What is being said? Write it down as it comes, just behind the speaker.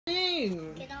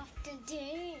afternoon. Good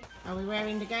afternoon. Are we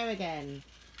raring to go again?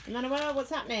 Emmanuel,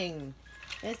 what's happening?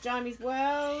 There's Jaime's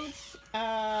world.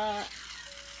 Are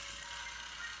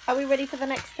we ready for the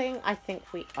next thing? I think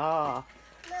we are.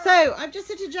 No. So, I've just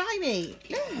said to Jaime,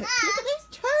 look at those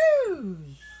toes.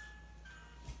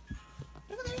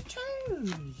 Look at those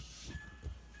toes.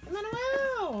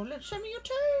 Emmanuel, let's show me your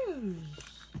toes.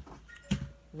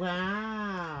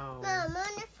 Wow. Mum,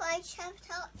 what if I shout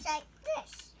out like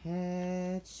this?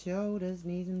 Head, shoulders,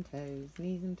 knees and toes.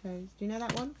 Knees and toes. Do you know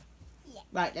that one? Yeah.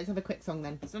 Right, let's have a quick song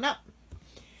then. Stand up.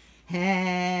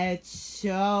 Head,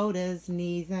 shoulders,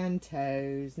 knees and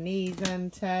toes. Knees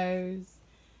and toes.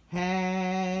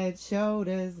 Head,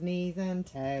 shoulders, knees and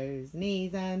toes.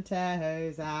 Knees and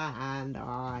toes. And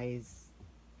eyes.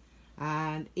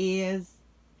 And ears.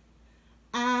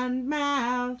 And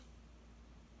mouth.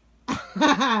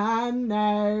 And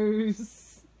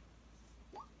nose.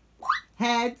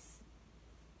 Heads,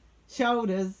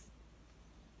 shoulders,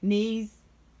 knees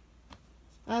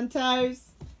and toes.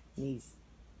 Knees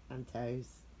and toes.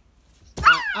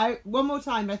 One more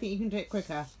time, but I think you can do it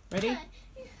quicker. Ready?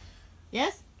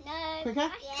 Yes? No. Quicker?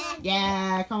 Yeah.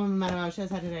 Yeah, come on, Manuel, show us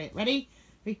how to do it. Ready?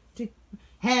 3, 2.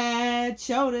 Head,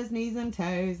 shoulders, knees and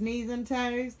toes. Knees and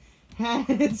toes.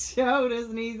 Head, shoulders,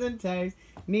 knees and toes.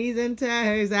 Knees and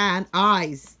toes. And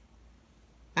eyes.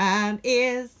 And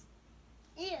ears.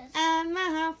 Ears. And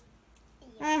mouth.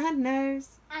 And nose.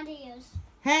 And ears.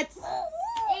 Heads.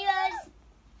 Ears.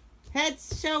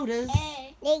 Heads, shoulders.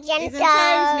 Knees Knees and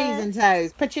toes. Knees and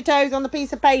toes. Put your toes on the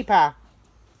piece of paper.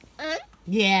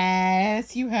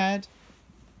 Yes, you heard.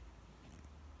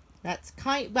 That's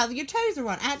kind. Well, your toes are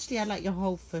on. Actually, I'd like your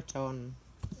whole foot on.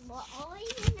 What are we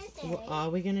gonna do? What are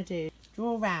we going to do?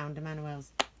 Draw round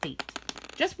Emmanuel's feet.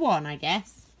 Just one, I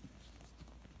guess.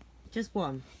 Just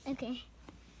one. Okay.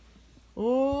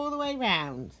 All the way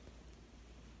round.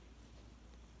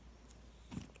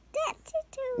 That's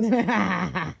it.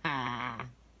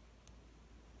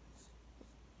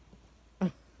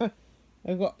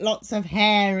 I've got lots of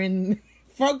hair in.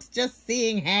 Frog's just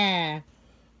seeing hair.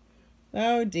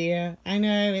 Oh dear. I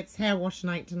know it's hair wash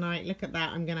night tonight. Look at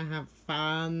that. I'm going to have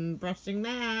fun brushing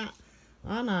that.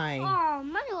 Aren't I? Oh,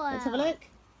 Manuel. Let's have a look.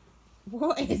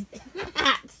 What is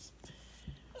that?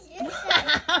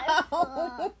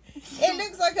 Wow. It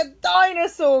looks like a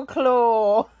dinosaur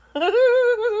claw.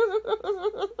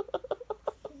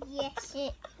 Yes,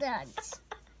 it does.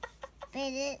 But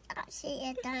it's actually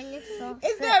a dinosaur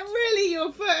Is foot. that really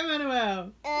your foot,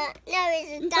 Emmanuel? No,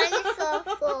 it's a dinosaur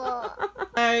foot.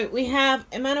 So we have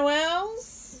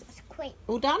Emmanuel's. It's quick.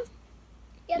 All done?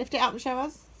 Yep. Lift it up and show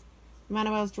us.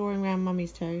 Emmanuel's drawing around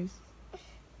Mummy's toes.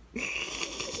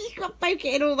 You've got to poke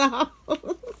it in all the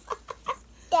holes.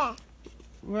 There.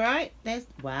 Right, there's.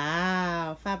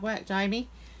 Wow, fab work, Jaime.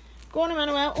 Go on,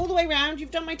 Emmanuel, all the way round.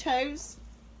 You've done my toes.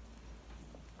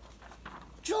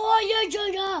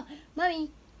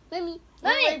 Mummy.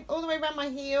 All the way around my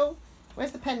heel.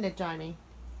 Where's the pendant, Jaime?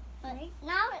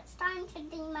 Now it's time to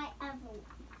do my other one.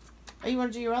 Oh, you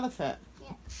want to do your other foot?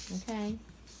 Yeah. Okay.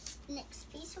 Next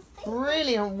piece of paper.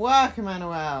 Brilliant work,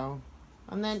 Emmanuel.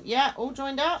 And then, yeah, all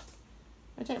joined up.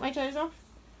 I take my toes off.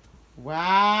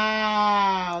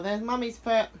 Wow, there's Mummy's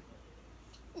foot.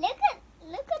 Look at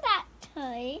that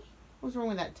toe. What's wrong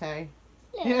with that toe?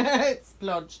 Look. It's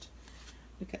splodged.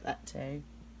 Look at that toe.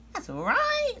 That's all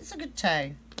right. It's a good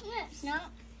toe. No, it's not.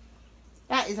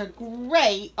 That is a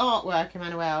great artwork,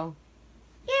 Emmanuel.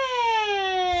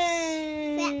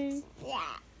 Yay!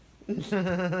 Yeah.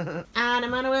 And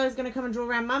Emmanuel is going to come and draw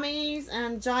around Mummy's,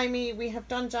 and Jaime, we have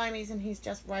done Jaime's, and he's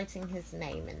just writing his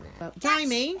name in there.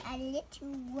 Jaime? That's a little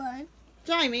one.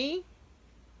 Jaime?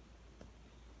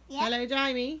 Yeah. Hello,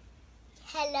 Jaime.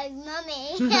 Hello,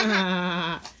 Mummy.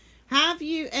 Have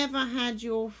you ever had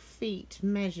your feet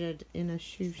measured in a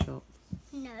shoe shop?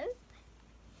 No.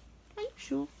 Are you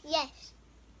sure? Yes.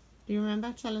 Do you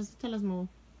remember? Tell us more.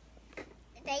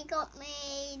 They got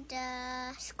me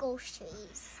the school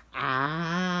shoes.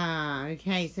 Ah,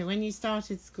 okay. So when you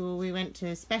started school, we went to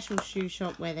a special shoe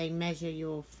shop where they measure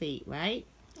your feet, right?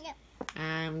 Yep.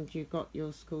 And you got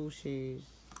your school shoes.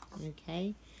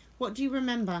 Okay. What do you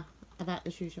remember about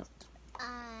the shoe shop?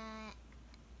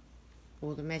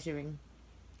 Or the measuring?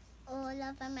 All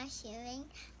of the measuring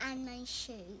and my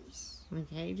shoes.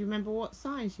 Okay. Do you remember what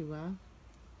size you were?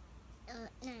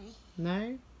 No.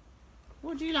 No?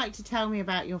 What do you like to tell me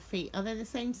about your feet? Are they the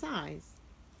same size?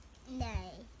 No.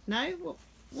 No? What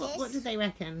Yes. did they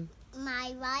reckon?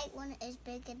 My right one is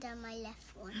bigger than my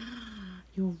left one.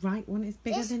 Your right one is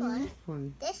bigger This than your one. left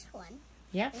one. This one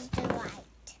Yep. is the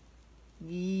right.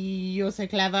 You're so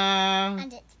clever.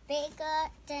 And it's bigger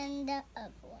than the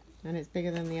other one. And it's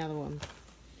bigger than the other one.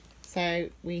 So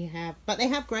we have, but they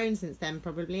have grown since then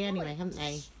probably anyway, haven't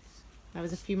they? That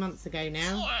was a few months ago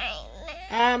now.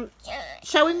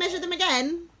 Shall we measure them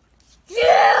again?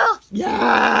 Yeah!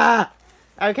 Yeah!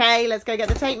 Okay, let's go get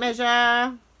the tape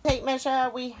measure. Tape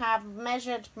measure, we have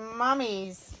measured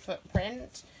Mummy's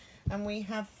footprint and we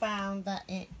have found that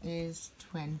it is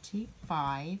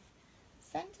 25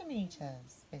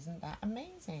 centimetres. Isn't that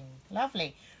amazing?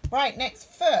 Lovely. Right, next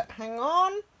foot. Hang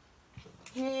on.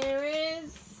 Here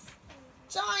is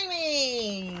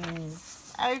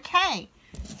Jaime's. Okay,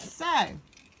 so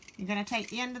you're going to take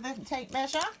the end of the tape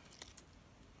measure.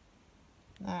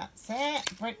 That's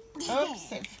it.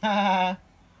 Oops.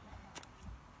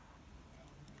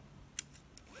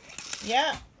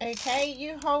 Yeah, okay,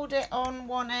 you hold it on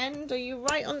one end. Are you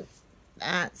right on?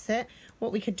 That's it.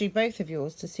 What we could do both of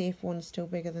yours to see if one's still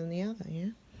bigger than the other, yeah?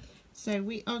 So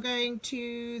we are going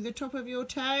to the top of your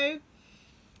toe.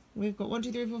 We've got 1,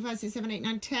 2, 3, 4, 5, 6, 7, 8,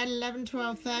 9, 10, 11,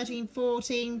 12, 13,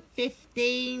 14,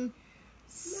 15,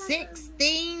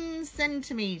 16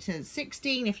 centimetres.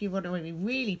 16 if you want to be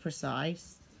really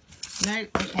precise. No,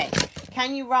 okay.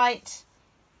 Can you write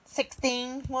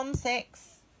 16, 1, 6?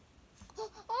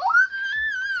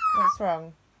 What's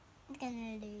wrong? I'm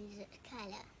going to lose its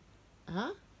colour.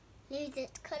 Huh? Lose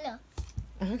its colour.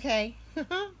 Okay.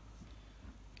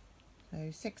 So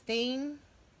 16.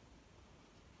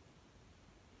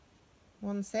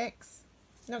 1, 6.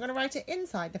 Not going to write it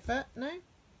inside the foot, no?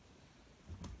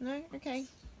 No? Okay.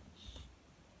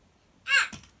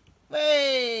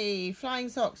 Hey, flying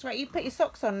socks. Right, you put your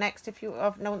socks on next if you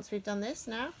once we've done this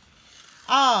now.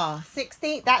 Ah,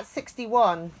 60. That's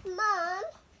 61. Mum,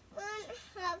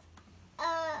 have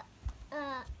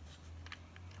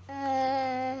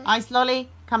Ice lolly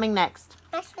coming next.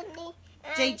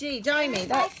 actually, Jaime,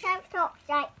 that's have socks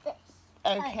like this.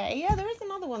 okay. Yeah, there is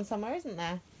another one somewhere, isn't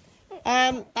there?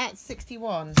 That's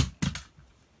 61.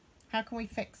 How can we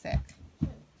fix it?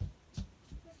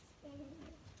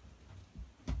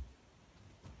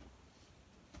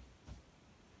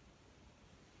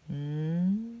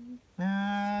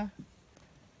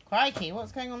 Crikey,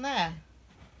 what's going on there?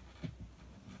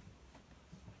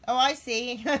 Oh, I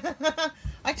see.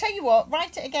 I tell you what,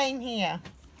 write it again here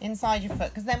inside your foot,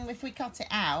 because then if we cut it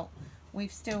out,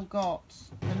 we've still got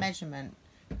the measurement.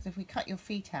 Because if we cut your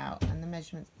feet out and the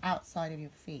measurement's outside of your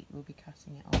feet, we'll be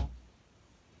cutting it off.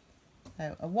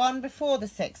 So a 1 before the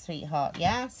 6, sweetheart,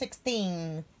 yeah?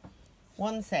 16.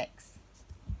 1, 6.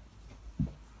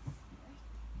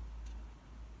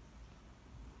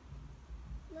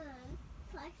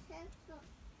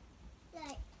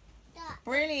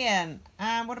 Brilliant.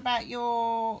 And what about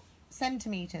your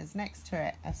centimetres next to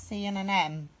it? A C and an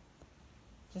M.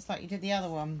 Just like you did the other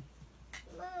one.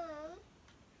 Mum,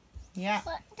 Yeah.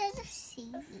 what does a C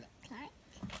look like?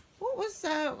 What was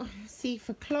C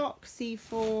for clock? C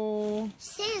for...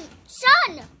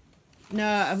 Sun!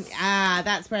 No,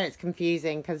 that's where it's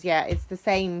confusing. Because, yeah, it's the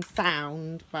same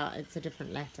sound, but it's a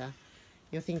different letter.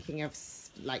 You're thinking of,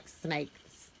 like, snake,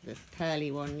 the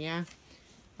curly one, yeah?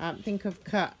 Think of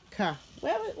K.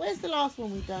 Where's the last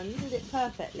one we've done? You did it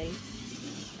perfectly.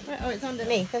 Oh, it's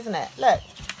underneath, isn't it? Look.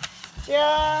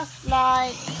 Just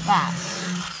like that.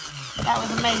 That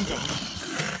was amazing.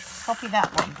 Copy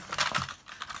that one.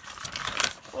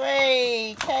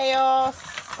 Whee! Chaos.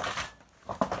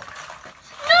 No,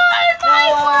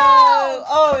 my world!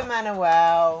 Oh,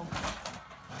 Emmanuel.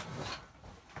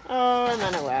 Oh,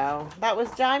 Emmanuel. That was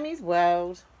Jaime's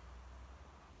world.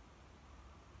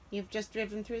 You've just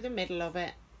driven through the middle of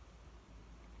it.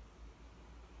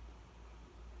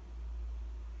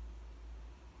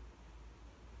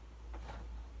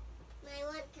 I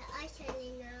want to ice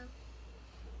lolly now.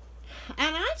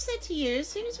 And I've said to you, as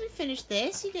soon as we finish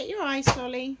this, you get your ice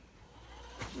lolly.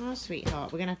 Oh,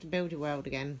 sweetheart, we're going to have to build your world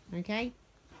again, okay?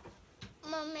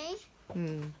 Mummy,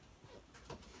 Hmm.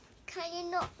 can you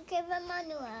not give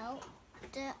Emmanuel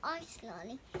the ice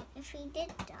lolly if he did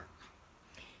that?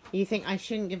 You think I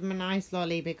shouldn't give him an ice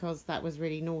lolly because that was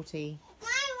really naughty?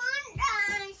 I want the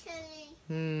ice lolly.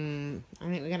 I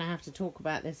think we're going to have to talk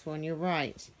about this one. You're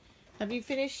right. Have you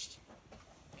finished?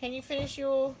 Can you finish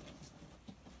your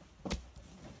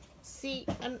C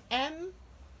and M?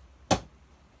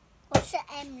 What's the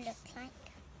M look like?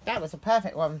 That was a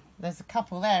perfect one. There's a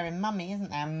couple there in Mummy,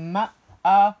 isn't there?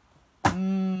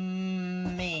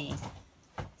 Me.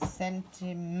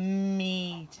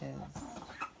 Centimetres.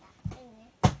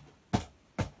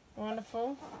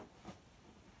 Wonderful.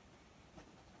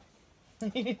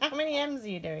 How many M's are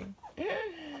you doing?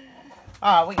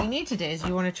 What you need to do is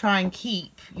you want to try and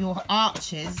keep your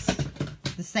arches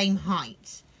the same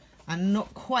height and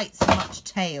not quite so much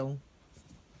tail.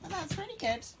 Well, that's really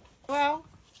good. Well,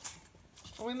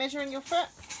 are we measuring your foot?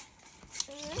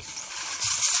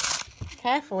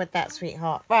 Careful with that,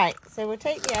 sweetheart. Right, so we'll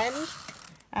take the end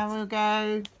and we'll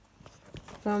go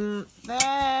from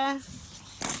there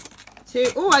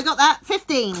to... Oh, I got that.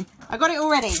 15. I got it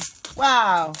already.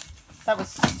 Wow. That was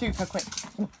super quick.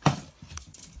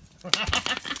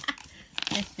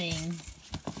 15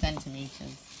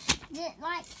 centimetres. Is it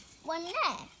like one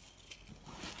there?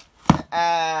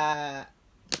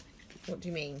 What do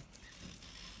you mean?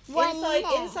 One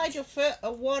inside your foot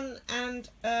are 1 and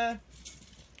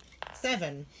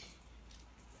 7.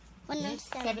 1 and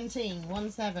 7. 17.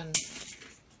 1, 7.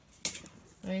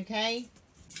 Okay.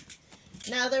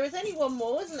 Now there is only one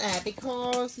more, isn't there?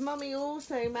 Because Mummy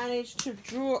also managed to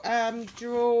draw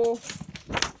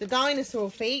the dinosaur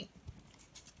feet.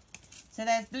 So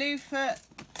there's Blue's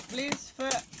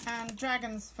foot and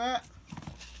Dragon's foot.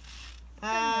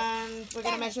 And we're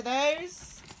going to measure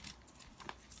those.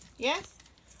 Yes?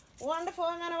 Wonderful,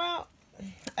 Emmanuel.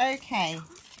 Okay.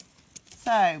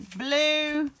 So,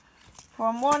 Blue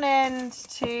from one end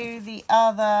to the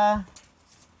other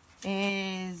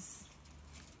is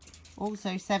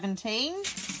also 17.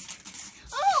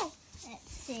 Oh!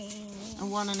 Let's see. A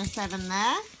 1 and a 7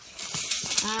 there.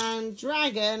 And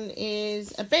Dragon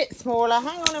is a bit smaller.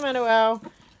 Hang on, Emmanuel.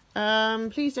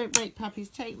 Please don't break Pappy's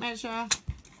tape measure.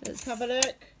 Let's have a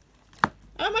look.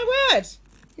 Oh my word!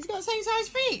 He's got the same size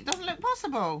feet. Doesn't look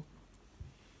possible.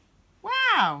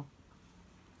 Wow.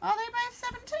 Are they both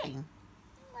 17?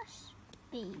 Must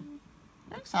be.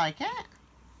 Looks like it.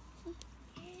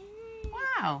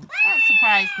 Wow. That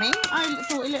surprised me. I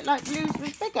thought it looked like Blue's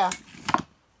was bigger.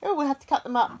 Oh, we'll have to cut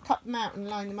them out and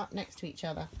line them up next to each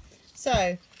other.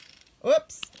 So,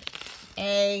 whoops.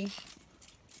 A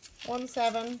 1,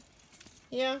 7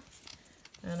 here.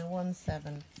 And a 1,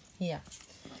 7 here.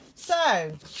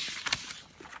 So,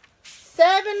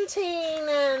 17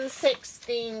 and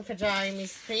 16 for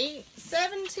Jaime's feet.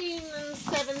 17 and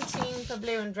 17 for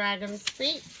Blue and Dragon's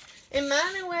feet.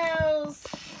 Emmanuel's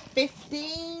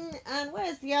 15. And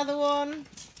where's the other one?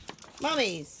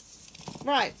 Mummy's.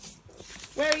 Right.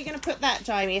 Where are you going to put that,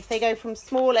 Jaime, if they go from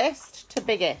smallest to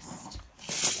biggest?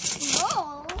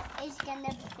 Small is going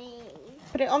to be...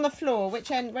 Put it on the floor.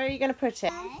 Which end? Where are you going to put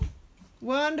it?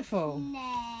 Wonderful.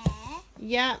 There.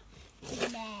 Yeah.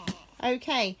 There.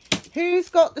 Okay. Who's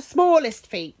got the smallest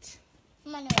feet?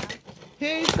 Manuel.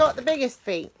 Who's got the biggest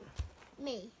feet?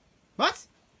 Me. What?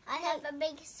 I have the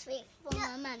biggest feet for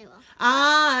my Manuel.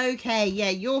 Ah, okay. Yeah,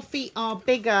 your feet are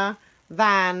bigger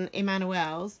than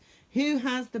Emmanuel's. Who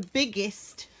has the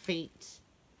biggest feet?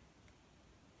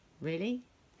 Really?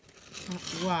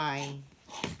 Why?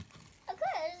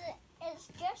 Because it's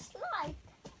just like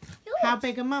yours. How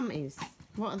big are Mummy's?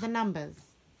 What are the numbers?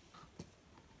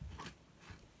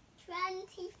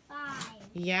 25.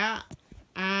 Yeah.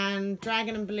 And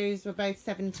Dragon and Blue's were both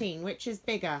 17. Which is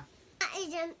bigger? That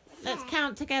isn't Let's fair.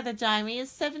 count together, Jaime. Is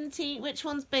 17... Which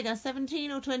one's bigger,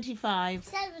 17 or 25?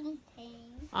 17.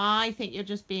 I think you're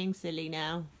just being silly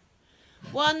now.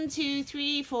 1, 2,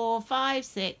 3, 4, 5,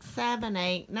 6, 7,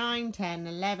 8, 9, 10,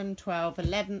 11, 12,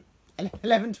 11,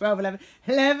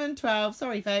 12,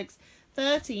 sorry folks,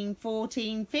 13,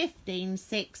 14, 15,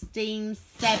 16,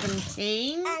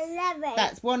 17. 11.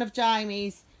 That's one of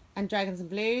Jaime's and Dragons and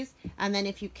Blues. And then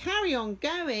if you carry on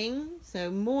going,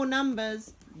 so more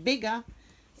numbers, bigger,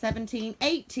 17,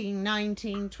 18,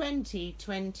 19, 20,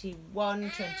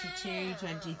 21, 22,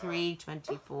 23,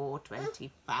 24,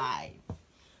 25.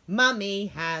 Mummy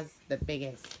has the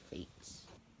biggest feet.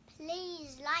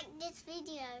 Please like this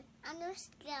video and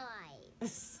subscribe.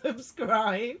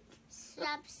 Subscribe.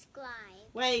 Subscribe.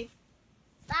 Wave.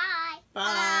 Bye.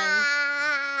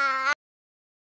 Bye.